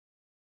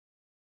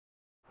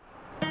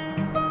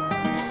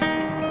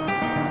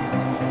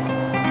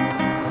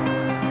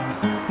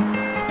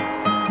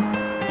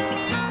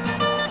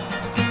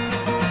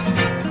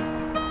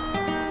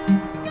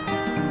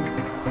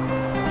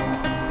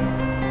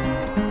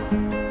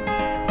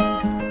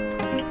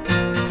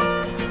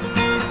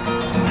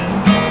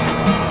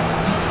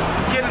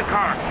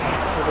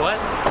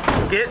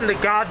Get in the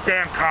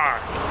goddamn car.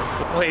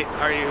 Wait,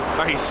 are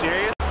you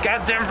serious?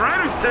 Goddamn right,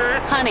 I'm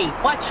serious. Honey,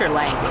 what's your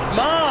language?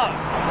 Mom!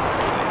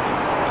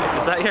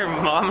 Is that your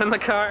mom in the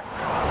car?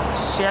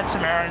 She had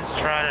some errands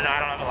to run and I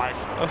don't have a life.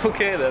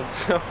 Okay then,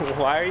 so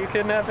why are you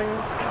kidnapping me?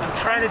 I'm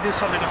trying to do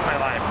something with my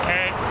life,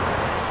 okay?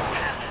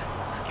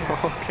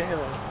 Okay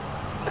then.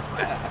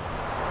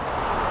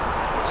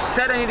 She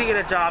said I need to get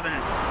a job and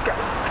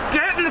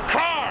get in the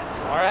car!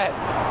 Alright.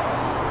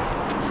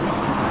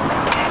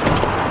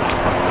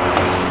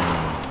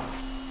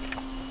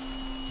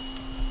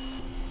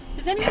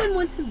 Does anyone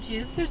want some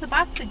juice? There's a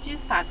box of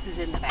juice boxes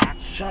in the back.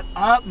 Shut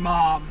up,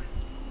 Mom.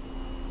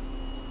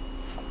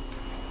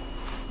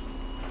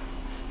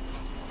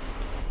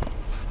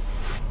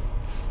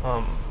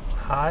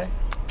 Hi?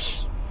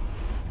 Psst.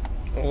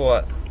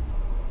 What?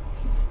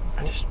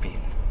 I just peed.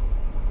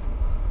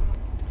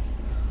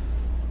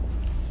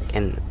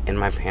 In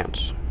my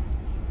pants.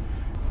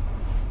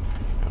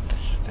 You know,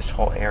 this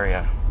whole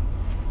area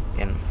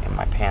in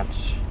my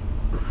pants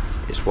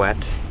is wet.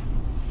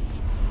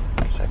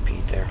 Because I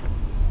peed there.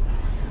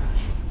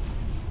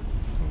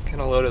 Get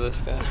a load of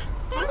this guy.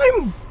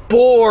 I'm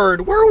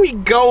bored. Where are we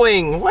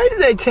going? Why did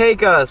they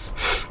take us?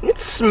 It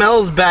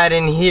smells bad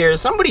in here.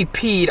 Somebody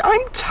peed.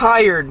 I'm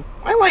tired.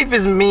 My life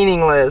is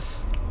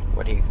meaningless.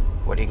 What are you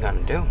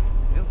gonna do?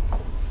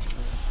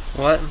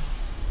 What?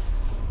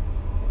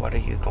 What are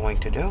you going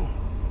to do?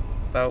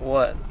 About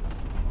what?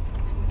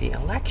 The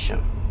election.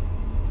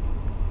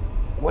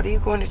 What are you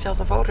going to tell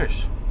the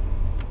voters?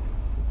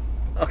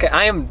 Okay,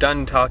 I am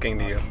done talking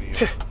to you.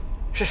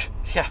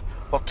 Yeah,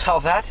 well tell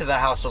that to the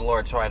House of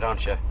Lords, why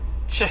don't you?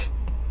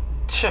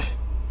 I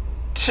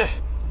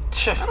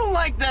don't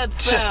like that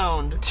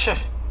sound.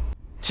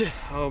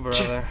 Oh,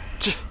 brother.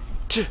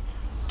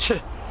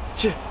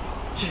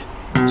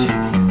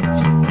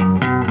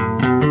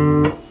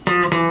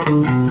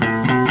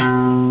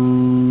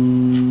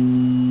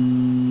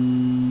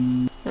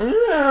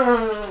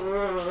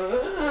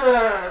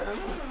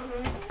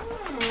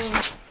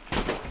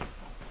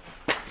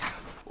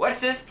 What's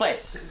this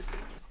place?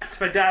 It's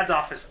my dad's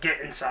office.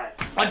 Get inside.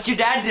 What's your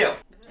dad do?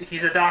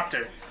 He's a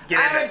doctor. Get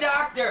in I'm there. a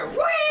doctor. Whee!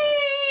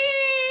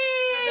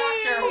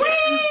 Doctor,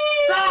 Whee!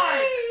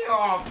 inside!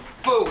 Oh,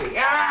 phooey.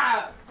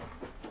 Ah!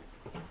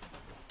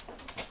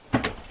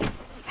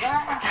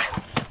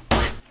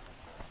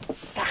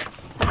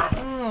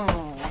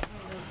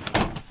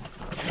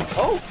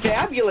 Oh,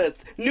 fabulous.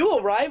 New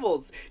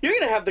arrivals. You're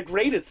gonna have the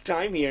greatest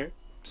time here.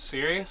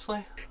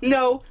 Seriously?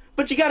 No,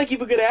 but you gotta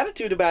keep a good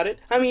attitude about it.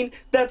 I mean,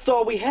 that's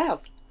all we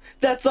have.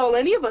 That's all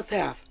any of us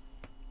have.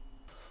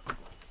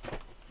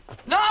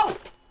 No!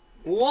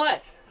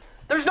 What?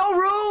 There's no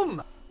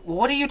room!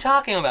 What are you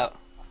talking about?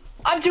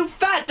 I'm too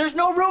fat! There's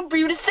no room for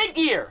you to sit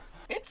here!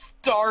 It's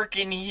dark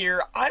in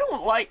here. I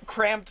don't like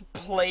cramped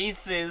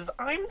places.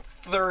 I'm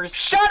thirsty.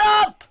 Shut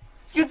up!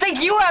 You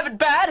think you have it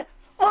bad?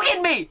 Look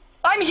at me!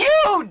 I'm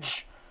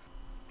huge!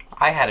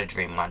 I had a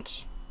dream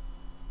once.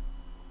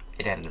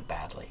 It ended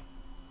badly.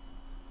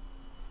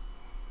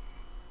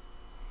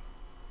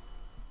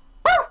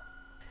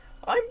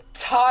 I'm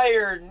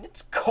tired.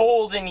 It's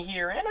cold in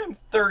here, and I'm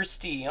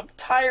thirsty. I'm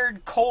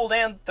tired, cold,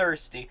 and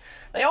thirsty.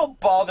 They all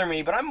bother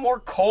me, but I'm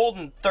more cold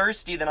and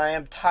thirsty than I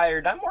am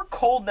tired. I'm more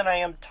cold than I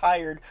am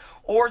tired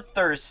or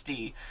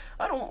thirsty.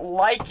 I don't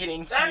like it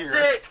in That's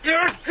here. it.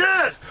 You're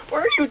dead.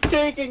 Where are you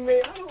taking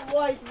me? I don't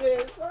like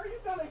this. Are you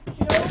gonna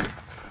kill me?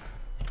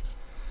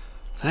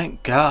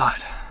 Thank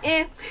God.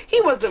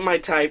 He wasn't my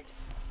type.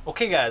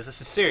 Okay, guys, this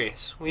is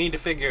serious. We need to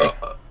figure...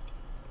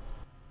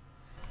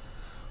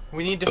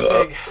 We need to...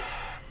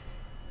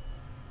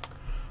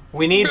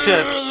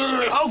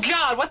 Oh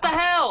God, what the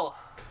hell?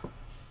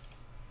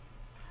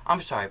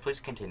 I'm sorry, please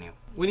continue.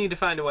 We need to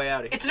find a way out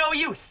of here. It's no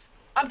use!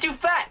 I'm too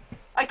fat!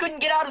 I couldn't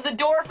get out of the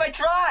door if I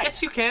tried!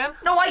 Yes, you can.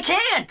 No, I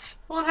can't!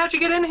 Well, then how'd you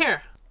get in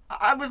here?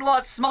 I was a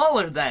lot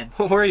smaller then.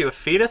 Were you, a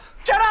fetus?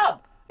 Shut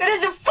up! It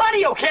isn't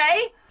funny,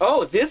 okay?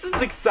 Oh, this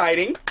is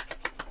exciting.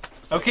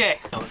 Okay.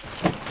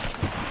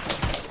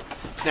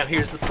 Now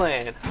here's the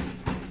plan.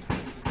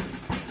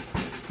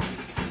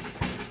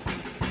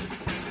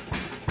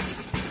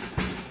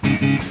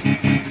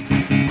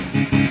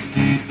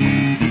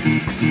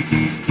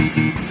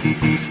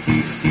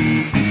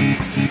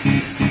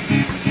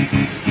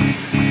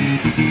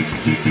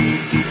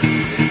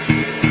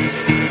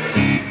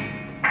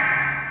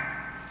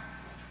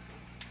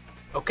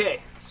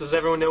 Okay, so does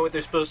everyone know what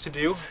they're supposed to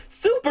do?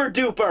 Super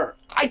duper.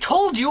 I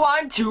told you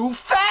I'm too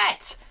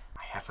fat!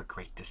 I have a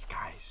great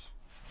disguise.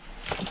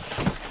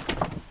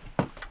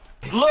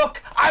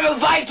 Look, I'm a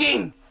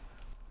Viking!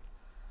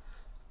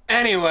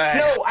 Anyway.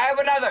 No, I have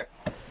another.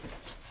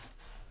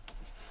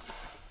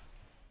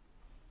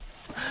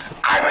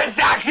 I'm a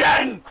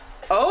Saxon!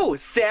 Oh,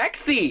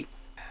 sexy.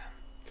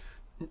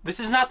 This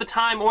is not the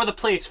time or the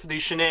place for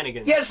these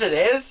shenanigans. Yes, it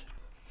is.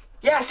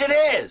 Yes, it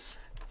is.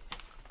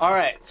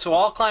 Alright, so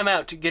I'll climb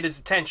out to get his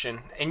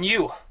attention, and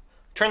you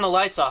turn the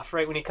lights off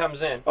right when he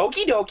comes in.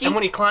 Okie dokie. And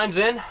when he climbs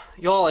in,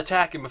 you'll all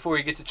attack him before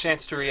he gets a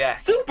chance to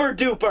react. Super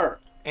duper.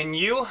 And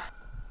you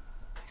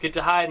get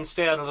to hide and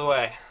stay out of the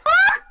way.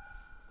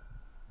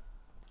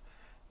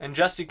 And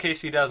just in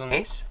case he doesn't...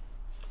 Case?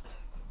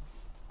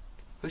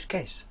 Whose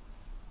case?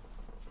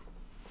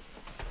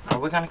 Are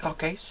we gonna call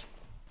Case?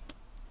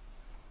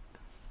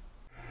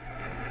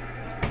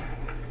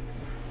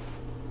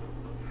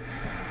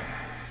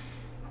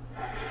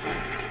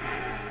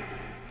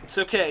 It's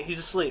okay, he's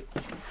asleep.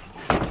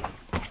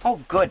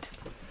 Oh, good.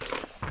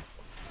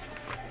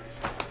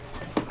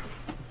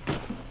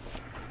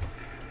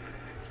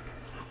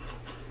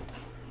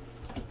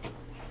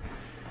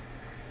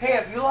 Hey,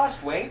 have you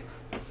lost weight?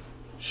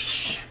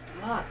 Shh,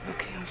 come on.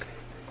 Okay.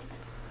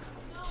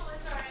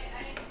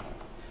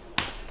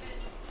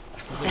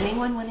 Does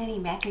anyone want any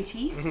mac and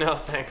cheese? No,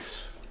 thanks.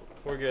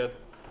 We're good.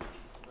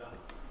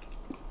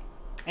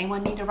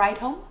 Anyone need a ride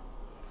home?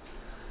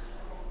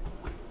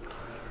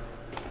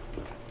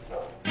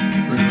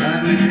 So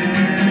glad we